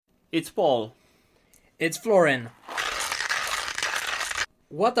It's Paul. It's Florin.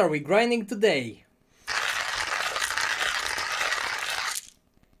 What are we grinding today?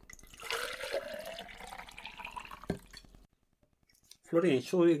 Florin,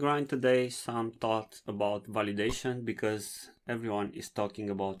 should we grind today some thoughts about validation because everyone is talking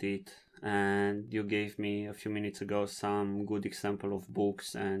about it, and you gave me a few minutes ago some good example of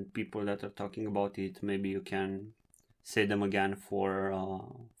books and people that are talking about it. Maybe you can say them again for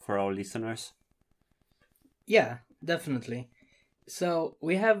our listeners. Yeah, definitely. So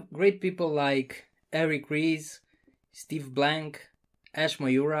we have great people like Eric Ries, Steve Blank, Ash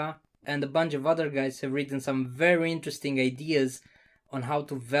Mayura, and a bunch of other guys have written some very interesting ideas on how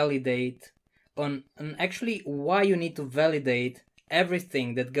to validate, on actually why you need to validate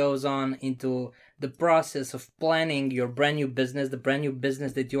everything that goes on into the process of planning your brand new business, the brand new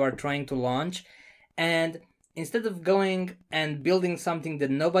business that you are trying to launch. And instead of going and building something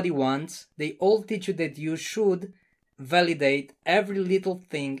that nobody wants, they all teach you that you should validate every little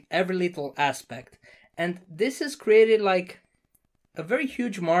thing, every little aspect. And this has created like a very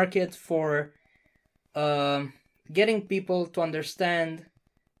huge market for getting people to understand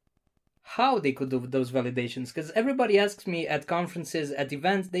how they could do those validations. Because everybody asks me at conferences, at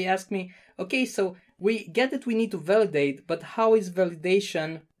events, they ask me, okay, so we get that we need to validate, but how is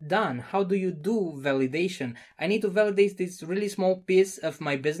validation done? How do you do validation? I need to validate this really small piece of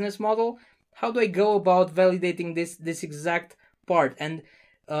my business model. How do I go about validating this exact part? And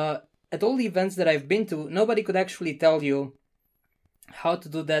at all the events that I've been to, nobody could actually tell you how to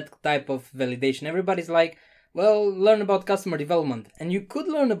do that type of validation. Everybody's like, well, learn about customer development. And you could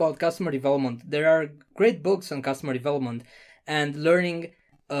learn about customer development. There are great books on customer development and learning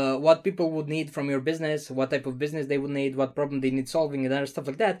what people would need from your business, what type of business they would need, what problem they need solving, and other stuff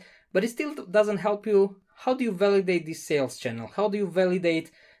like that. But it still doesn't help you. How do you validate this sales channel? How do you validate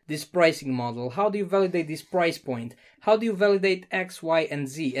this pricing model? How do you validate this price point? How do you validate X, Y, and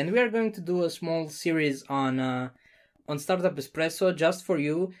Z? And we are going to do a small series on Startup Espresso just for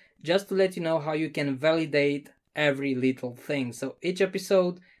you, just to let you know how you can validate every little thing. So each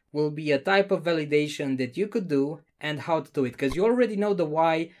episode will be a type of validation that you could do and how to do it, because you already know the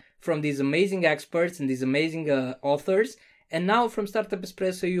why from these amazing experts and these amazing authors. And now from Startup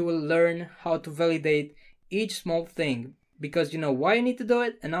Espresso, you will learn how to validate each small thing, because you know why you need to do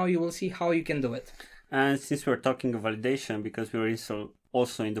it, and now you will see how you can do it. And since we're talking of validation, because we're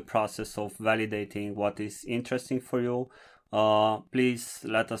also in the process of validating what is interesting for you, please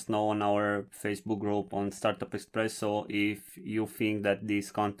let us know on our Facebook group on Startup Espresso if you think that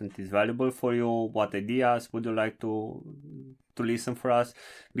this content is valuable for you. What ideas would you like to listen for us?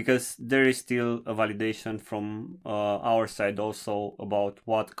 Because there is still a validation from our side also about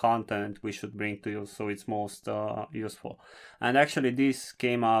what content we should bring to you, so it's most useful. And actually this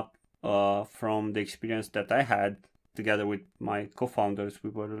came up from the experience that I had together with my co-founders.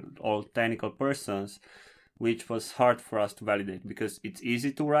 We were all technical persons, which was hard for us to validate because it's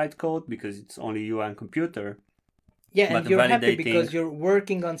easy to write code because it's only you and computer. Yeah, and you're happy because you're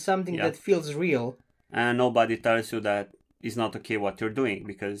working on something that feels real. And nobody tells you that it's not okay what you're doing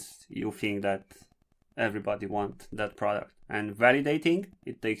because you think that everybody wants that product. And validating,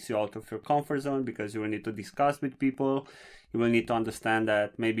 it takes you out of your comfort zone because you will need to discuss with people. You will need to understand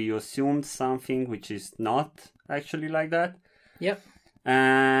that maybe you assumed something which is not actually like that. Yep.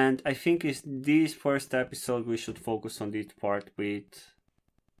 And I think is this first episode we should focus on this part with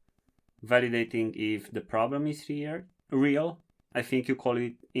validating if the problem is real. I think you call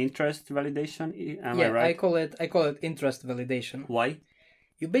it interest validation. Am I right? I call it interest validation. Why?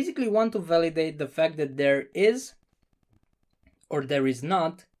 You basically want to validate the fact that there is or there is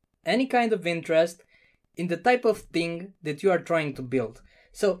not any kind of interest in the type of thing that you are trying to build.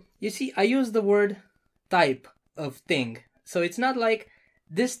 So you see, I use the word type of thing. So it's not like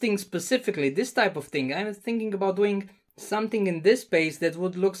this thing specifically, this type of thing. I'm thinking about doing something in this space that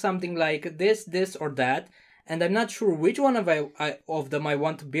would look something like this, or that. And I'm not sure which one of them I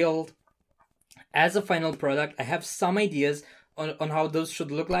want to build as a final product. I have some ideas on how those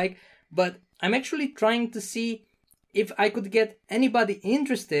should look like. But I'm actually trying to see if I could get anybody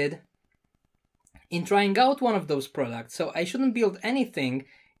interested in trying out one of those products. So I shouldn't build anything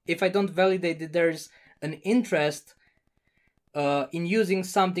if I don't validate that there's an interest in using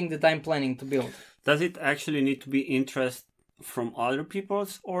something that I'm planning to build. Does it actually need to be interest from other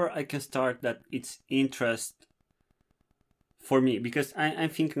people's, or I can start that it's interest for me? Because I'm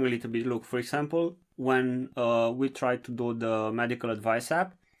thinking a little bit, look, for example, when we tried to do the medical advice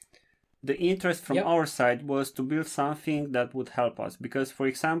app, the interest from our side was to build something that would help us. Because, for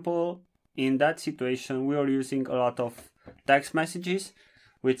example, in that situation, we were using a lot of text messages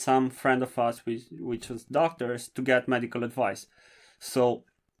with some friend of us, which was doctors, to get medical advice. So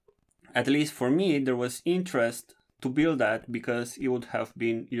at least for me, there was interest to build that because it would have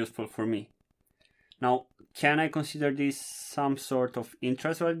been useful for me. Now, can I consider this some sort of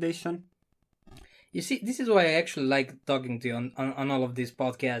interest validation? You see, this is why I actually like talking to you on all of these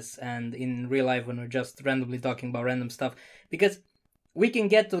podcasts and in real life when we're just randomly talking about random stuff, because we can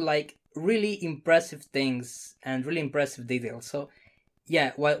get to like really impressive things and really impressive details. So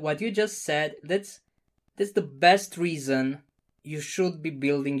yeah, what you just said, that's the best reason you should be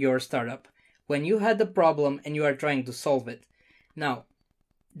building your startup. When you had a problem and you are trying to solve it. Now,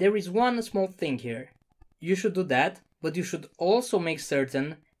 there is one small thing here. You should do that, but you should also make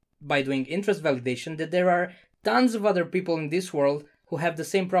certain by doing interest validation that there are tons of other people in this world who have the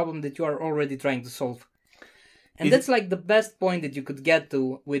same problem that you are already trying to solve. And that's like the best point that you could get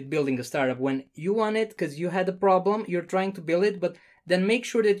to with building a startup. When you want it because you had a problem, you're trying to build it, but then make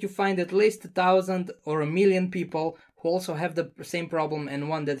sure that you find at least 1,000 or 1,000,000 people who also have the same problem and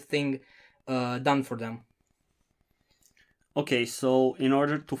want that thing done for them. Okay, so in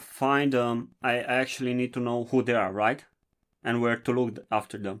order to find them, I actually need to know who they are, right? And where to look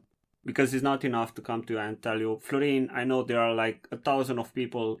after them. Because it's not enough to come to you and tell you, Florin, I know there are like 1,000 of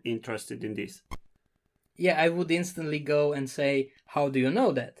people interested in this. Yeah, I would instantly go and say, how do you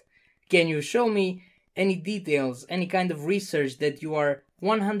know that? Can you show me any details, any kind of research that you are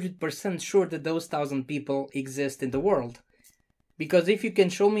 100% sure that those 1,000 people exist in the world? Because if you can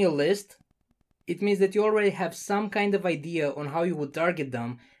show me a list, it means that you already have some kind of idea on how you would target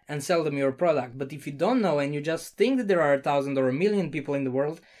them and sell them your product. But if you don't know and you just think that there are 1,000 or 1,000,000 people in the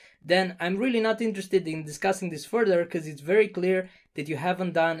world, then I'm really not interested in discussing this further because it's very clear that you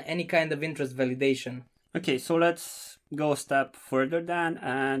haven't done any kind of interest validation. Okay, so let's go a step further then,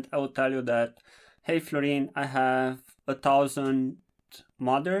 and I will tell you that, hey Florin, I have 1,000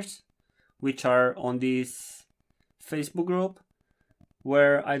 mothers which are on this Facebook group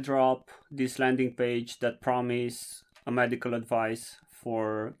where I drop this landing page that promise a medical advice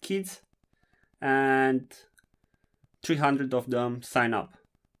for kids, and 300 of them sign up.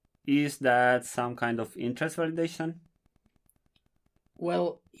 Is that some kind of interest validation?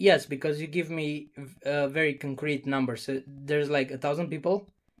 Well, yes, because you give me a very concrete number. So there's like 1,000 people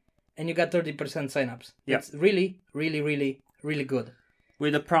and you got 30% signups. Yeah. That's really, really, really, really good.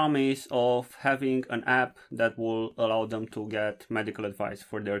 With the promise of having an app that will allow them to get medical advice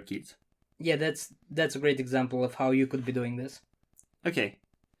for their kids. Yeah, that's a great example of how you could be doing this. Okay,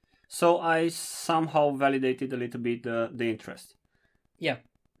 so I somehow validated a little bit the interest. Yeah.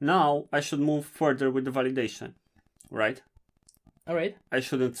 Now I should move further with the validation, right? All right. I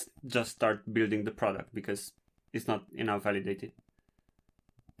shouldn't just start building the product because it's not enough validated.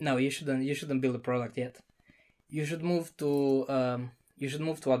 No, you shouldn't. You shouldn't build a product yet. You should move to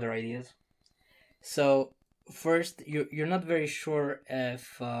other ideas. So first, you're not very sure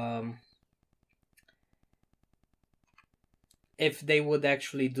if they would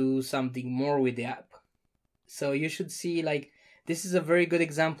actually do something more with the app. So you should see, like, this is a very good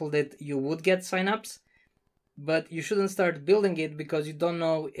example that you would get signups, but you shouldn't start building it because you don't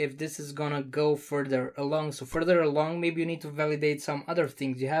know if this is gonna go further along. So further along, maybe you need to validate some other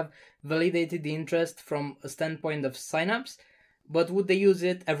things. You have validated the interest from a standpoint of signups, but would they use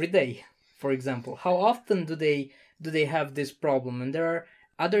it every day, for example? How often do they have this problem? And there are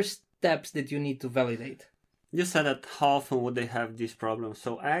other steps that you need to validate. You said that how often would they have this problem?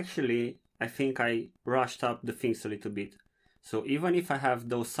 So actually, I think I rushed up the things a little bit. So even if I have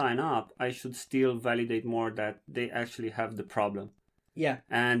those sign up, I should still validate more that they actually have the problem. Yeah.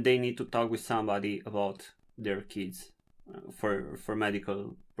 And they need to talk with somebody about their kids for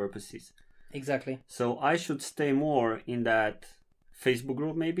medical purposes. Exactly. So I should stay more in that Facebook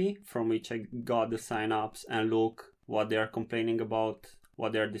group maybe, from which I got the sign ups, and look what they are complaining about,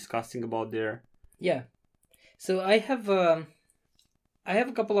 what they are discussing about there. Yeah. So I have a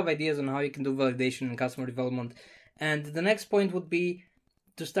couple of ideas on how you can do validation and customer development. And the next point would be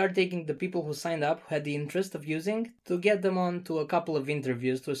to start taking the people who signed up, who had the interest of using, to get them on to a couple of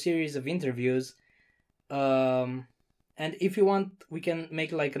interviews, to a series of interviews. And if you want, we can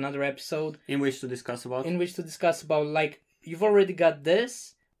make like another episode in which to discuss about like, you've already got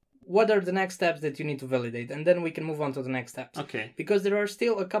this. What are the next steps that you need to validate? And then we can move on to the next steps. Okay. Because there are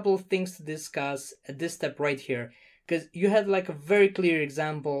still a couple of things to discuss at this step right here. Because you had like a very clear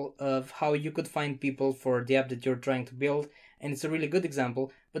example of how you could find people for the app that you're trying to build, and it's a really good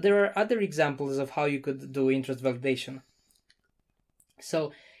example. But there are other examples of how you could do interest validation.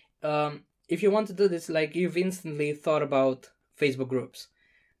 So, if you want to do this, like, you've instantly thought about Facebook groups.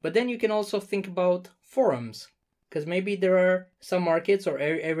 But then you can also think about forums. Because maybe there are some markets or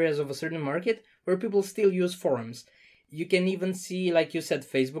areas of a certain market where people still use forums. You can even see, like you said,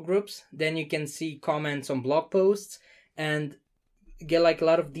 Facebook groups. Then you can see comments on blog posts and get like a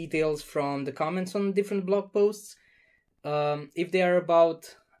lot of details from the comments on different blog posts. If they are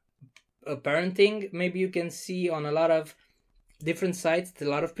about parenting, maybe you can see on a lot of different sites that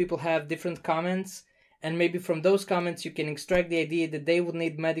a lot of people have different comments, and maybe from those comments you can extract the idea that they would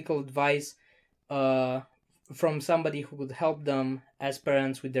need medical advice from somebody who would help them as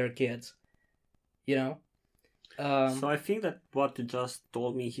parents with their kids, you know. So I think that what you just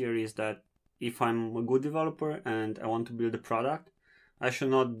told me here is that if I'm a good developer and I want to build a product, I should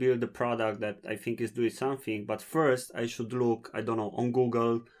not build a product that I think is doing something, but first I should look, I don't know, on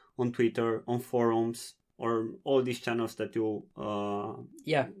Google, on Twitter, on forums, or all these channels that you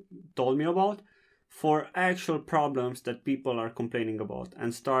told me about, for actual problems that people are complaining about,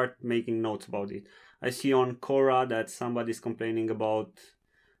 and start making notes about it. I see on Quora that somebody's complaining about,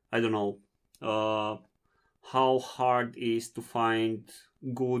 I don't know, how hard it is to find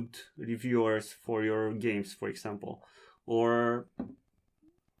good reviewers for your games, for example, or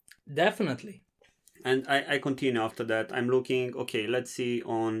definitely. And I continue after that. I'm looking, okay, let's see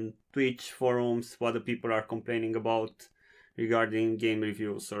on Twitch forums what the people are complaining about regarding game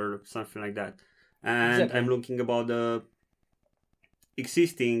reviews or something like that. And exactly. I'm looking about the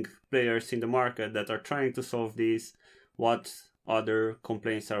existing players in the market that are trying to solve this, what other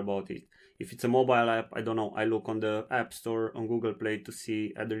complaints are about it. If it's a mobile app, I don't know, I look on the App Store, on Google Play to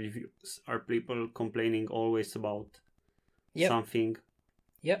see other reviews. Are people complaining always about something?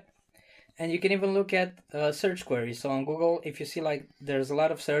 Yep. And you can even look at search queries. So on Google, if you see like there's a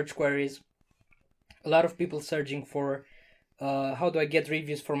lot of search queries, a lot of people searching for how do I get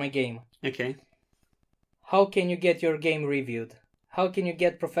reviews for my game? Okay. How can you get your game reviewed? How can you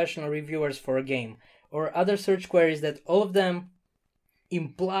get professional reviewers for a game? Or other search queries that all of them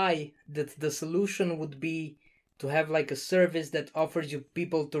imply that the solution would be to have like a service that offers you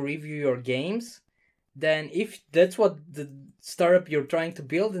people to review your games. Then if that's what the startup you're trying to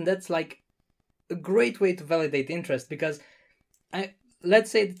build, and that's like a great way to validate interest, because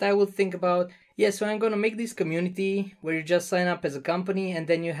let's say that I would think about, so I'm going to make this community where you just sign up as a company and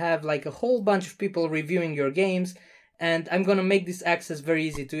then you have like a whole bunch of people reviewing your games, and I'm going to make this access very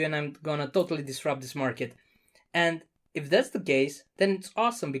easy to you, and I'm going to totally disrupt this market. And if that's the case, then it's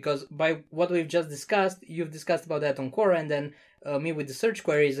awesome, because by what we've just discussed, you've discussed about that on Quora, and then me with the search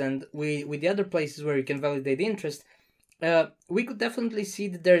queries, and we with the other places where you can validate interest, we could definitely see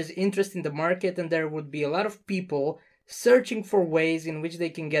that there's interest in the market, and there would be a lot of people searching for ways in which they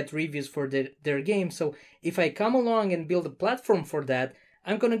can get reviews for their game. So if I come along and build a platform for that,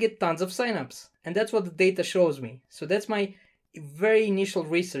 I'm going to get tons of signups, and that's what the data shows me. So that's my very initial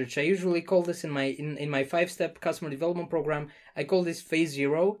research. I usually call this in my 5-step customer development program, I call this phase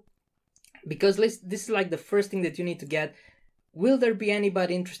 0, because this is like the first thing that you need to get. Will there be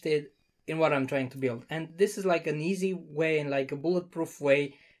anybody interested in what I'm trying to build? And this is like an easy way and like a bulletproof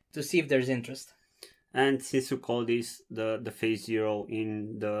way to see if there's interest. And since you call this the phase 0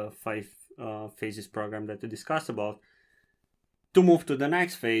 in the 5 phases program that you discussed about, to move to the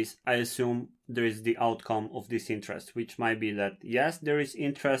next phase, I assume there is the outcome of this interest, which might be that yes, there is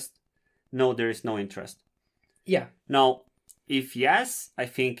interest, no, there is no interest. Yeah. Now, if yes, I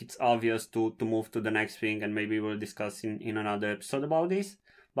think it's obvious to move to the next thing, and maybe we'll discuss in another episode about this.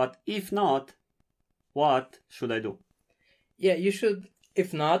 But if not, what should I do? Yeah, you should,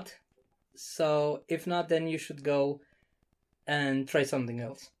 if not, then you should go and try something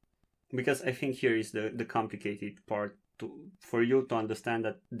else. Because I think here is the complicated part, for you to understand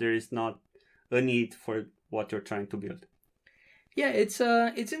that there is not a need for what you're trying to build. Yeah, it's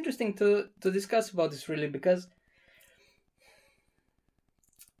interesting to discuss about this, really, because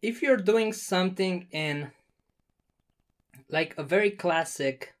if you're doing something in like a very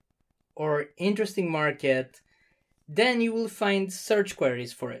classic or interesting market, then you will find search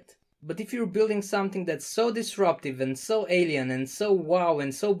queries for it. But if you're building something that's so disruptive and so alien and so wow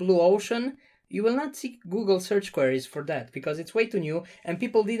and so blue ocean, you will not see Google search queries for that, because it's way too new and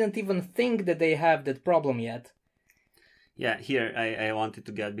people didn't even think that they have that problem yet. Yeah, here I wanted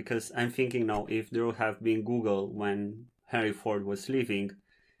to get, because I'm thinking now, if there would have been Google when Henry Ford was leaving,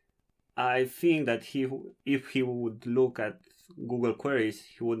 I think that if he would look at Google queries,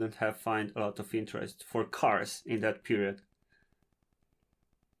 he wouldn't have find a lot of interest for cars in that period.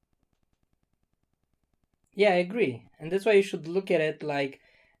 Yeah, I agree. And that's why you should look at it like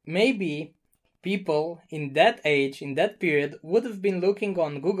maybe people in that age, in that period, would have been looking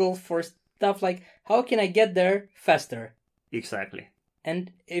on Google for stuff like, how can I get there faster? Exactly.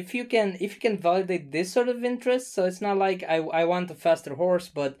 And if you can validate this sort of interest, so it's not like I want a faster horse,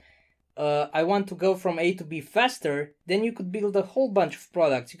 but I want to go from A to B faster, then you could build a whole bunch of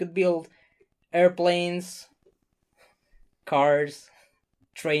products. You could build airplanes, cars,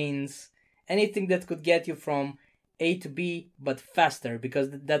 trains, anything that could get you from A to B but faster, because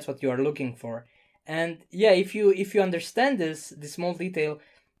that's what you are looking for. And yeah, if you understand this small detail,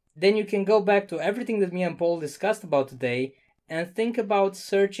 then you can go back to everything that me and Paul discussed about today and think about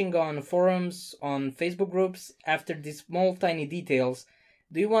searching on forums, on Facebook groups after these small tiny details.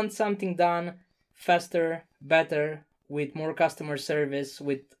 Do you want something done faster, better, with more customer service,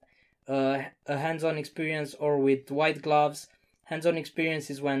 with a hands-on experience, or with white gloves? Hands-on experience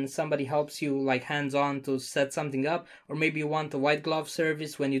is when somebody helps you like hands-on to set something up, or maybe you want a white glove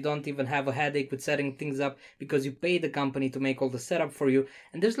service when you don't even have a headache with setting things up because you pay the company to make all the setup for you.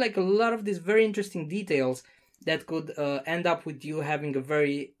 And there's like a lot of these very interesting details that could end up with you having a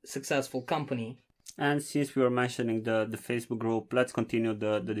very successful company. And since we were mentioning the Facebook group, let's continue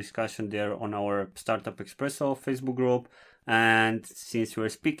the discussion there on our Startup Espresso Facebook group. And since we're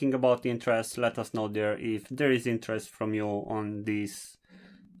speaking about interest, let us know there if there is interest from you on these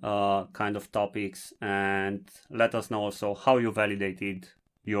kind of topics, and let us know also how you validated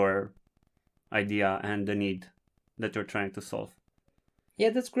your idea and the need that you're trying to solve. Yeah,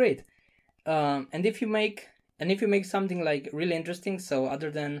 that's great. And if you make something like really interesting, so other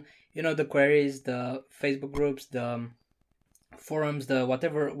than the queries, the Facebook groups, the forums, the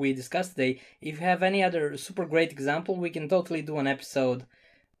whatever we discussed today, if you have any other super great example, we can totally do an episode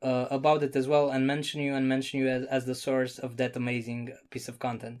about it as well, and mention you as the source of that amazing piece of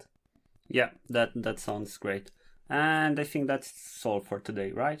content. Yeah, that sounds great. And I think that's all for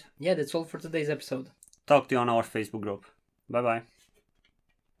today, right? Yeah, that's all for today's episode. Talk to you on our Facebook group. Bye bye.